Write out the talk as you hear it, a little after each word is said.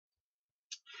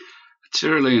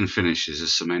Tyrolean Finish is a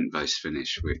cement-based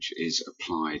finish which is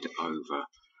applied over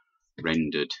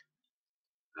rendered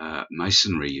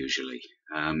masonry usually.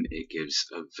 It gives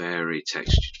a very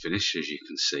textured finish, as you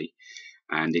can see,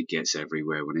 and it gets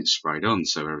everywhere when it's sprayed on,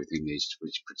 so everything needs to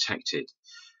be protected.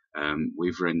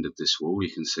 We've rendered this wall,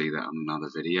 you can see that on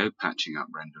another video, patching up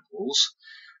rendered walls,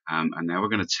 and now we're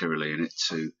going to Tyrolean it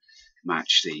to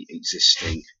match the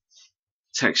existing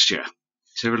texture.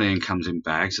 Tyrolean comes in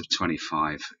bags of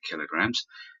 25 kilograms.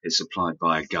 It's applied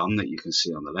by a gun that you can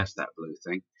see on the left, that blue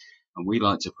thing. And we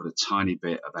like to put a tiny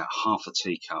bit, about half a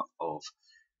teacup of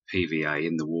PVA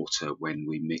in the water when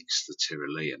we mix the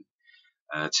Tyrolean.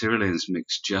 Tyrolean's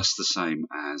mixed just the same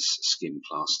as skin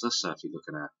plaster. So if you look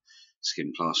at our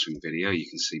skin plastering video, you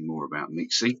can see more about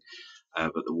mixing.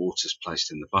 But the water's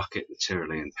placed in the bucket, the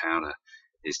Tyrolean powder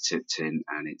is tipped in,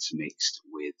 and it's mixed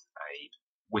with a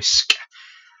whisk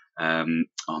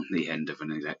on the end of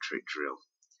an electric drill.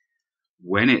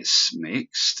 When it's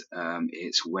mixed,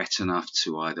 it's wet enough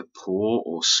to either pour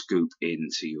or scoop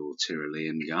into your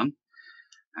Tyrolean gun.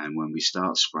 And when we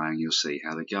start spraying, you'll see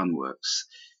how the gun works.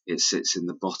 It sits in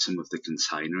the bottom of the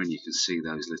container, and you can see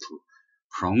those little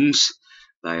prongs.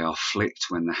 They are flicked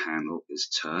when the handle is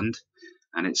turned,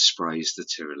 and it sprays the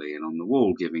Tyrolean on the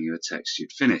wall, giving you a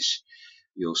textured finish.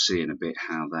 You'll see in a bit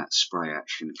how that spray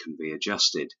action can be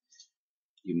adjusted.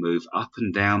 You move up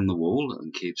and down the wall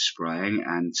and keep spraying,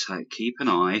 and keep an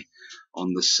eye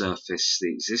on the surface,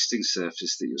 the existing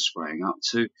surface that you're spraying up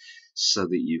to, so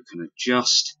that you can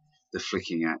adjust the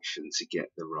flicking action to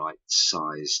get the right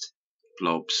sized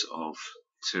blobs of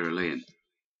Tyrolean.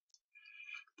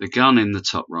 The gun in the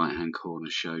top right hand corner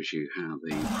shows you how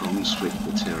the prongs flick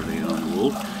the Tyrolean on the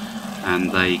wall,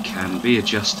 and they can be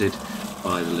adjusted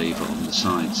by the lever on the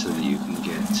side so that you can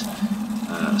get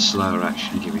a slower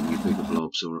action giving you bigger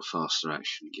blobs, or a faster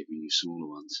action giving you smaller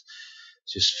ones.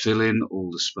 Just fill in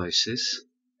all the spaces,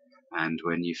 and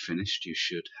when you've finished you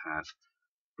should have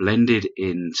blended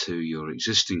into your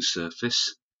existing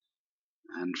surface,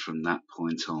 and from that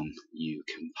point on you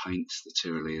can paint the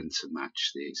Tyrolean to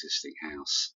match the existing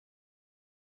house.